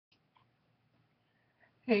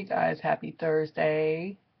Hey guys, happy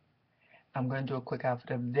Thursday. I'm going to do a quick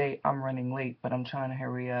outfit of the day. I'm running late, but I'm trying to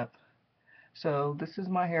hurry up. So this is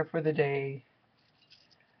my hair for the day.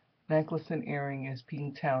 Necklace and earring is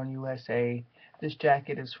Town, USA. This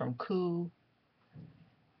jacket is from Coup.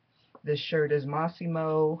 This shirt is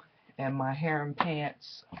Massimo. And my hair and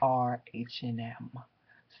pants are H&M.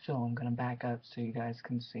 So I'm going to back up so you guys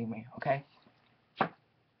can see me, okay?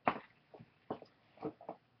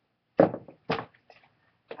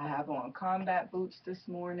 I have on combat boots this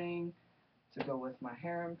morning to go with my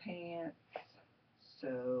hair and pants.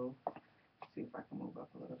 So see if I can move up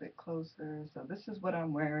a little bit closer. So this is what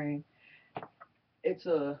I'm wearing. It's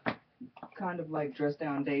a kind of like dress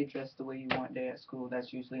down day, dress the way you want day at school.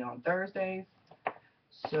 That's usually on Thursdays.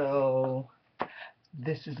 So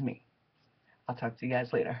this is me. I'll talk to you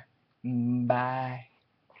guys later. Bye.